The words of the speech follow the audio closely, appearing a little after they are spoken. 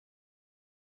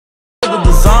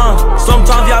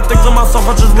I think to myself,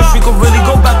 I just wish we could really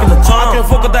go back in the time. I can't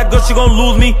fuck with that girl, she gon'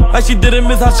 lose me. Like she didn't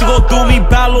miss how she gon' do me.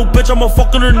 Bad little bitch, I'ma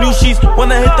fuck in her new sheets.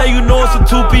 When I hit that, you know it's a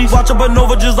two-piece. Watch her bend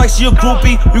over just like she a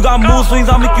groupie. You got mood swings,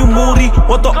 I make you moody.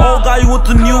 Want the old guy, you want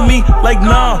the new me. Like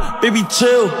nah, baby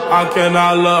chill. I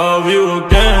cannot love you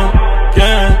again,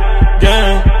 again,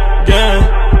 again, again,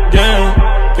 again,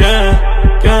 again,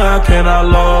 again. I cannot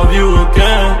love you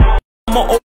again.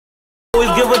 I'ma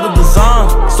always give her the design.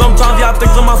 Sometimes I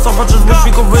think to myself, I just wish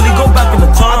we could really go back in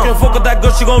the time. I can't fuck with that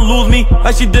girl, she gon' lose me.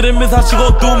 Like she didn't miss how she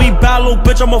gon' do me. Bad little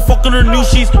bitch, I'ma fuck in her new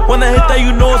sheets. When I hit that,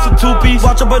 you know it's a two-piece.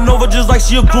 Watch her bend over just like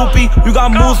she a groupie. You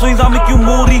got mood swings, I make you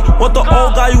moody. Want the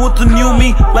old guy, you want the new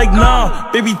me. Like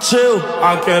nah, baby chill.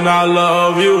 I cannot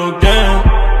love you again,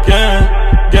 again,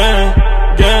 again,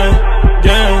 again,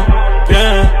 again,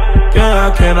 again, again. I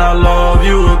cannot love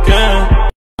you again.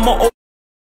 I'ma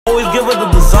always give her the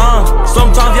design.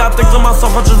 Sometimes I think to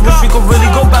myself, I just wish we could really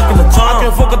go back in the time. I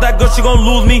can't fuck with that girl, she gon'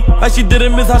 lose me. Like she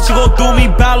didn't miss how she gon' do me.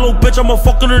 Bad little bitch, I'ma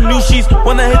fuck in her new sheets.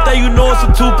 When I hit that, you know it's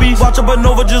a two-piece. Watch her bend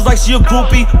over just like she a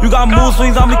groupie. You got mood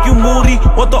swings, I make you moody.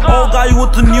 Want the old guy, you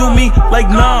want the new me. Like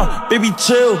nah, baby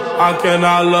chill. I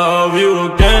cannot love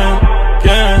you again,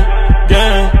 again,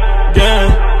 again,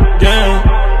 again, again,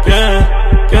 again,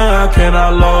 again. I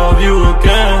cannot love you again.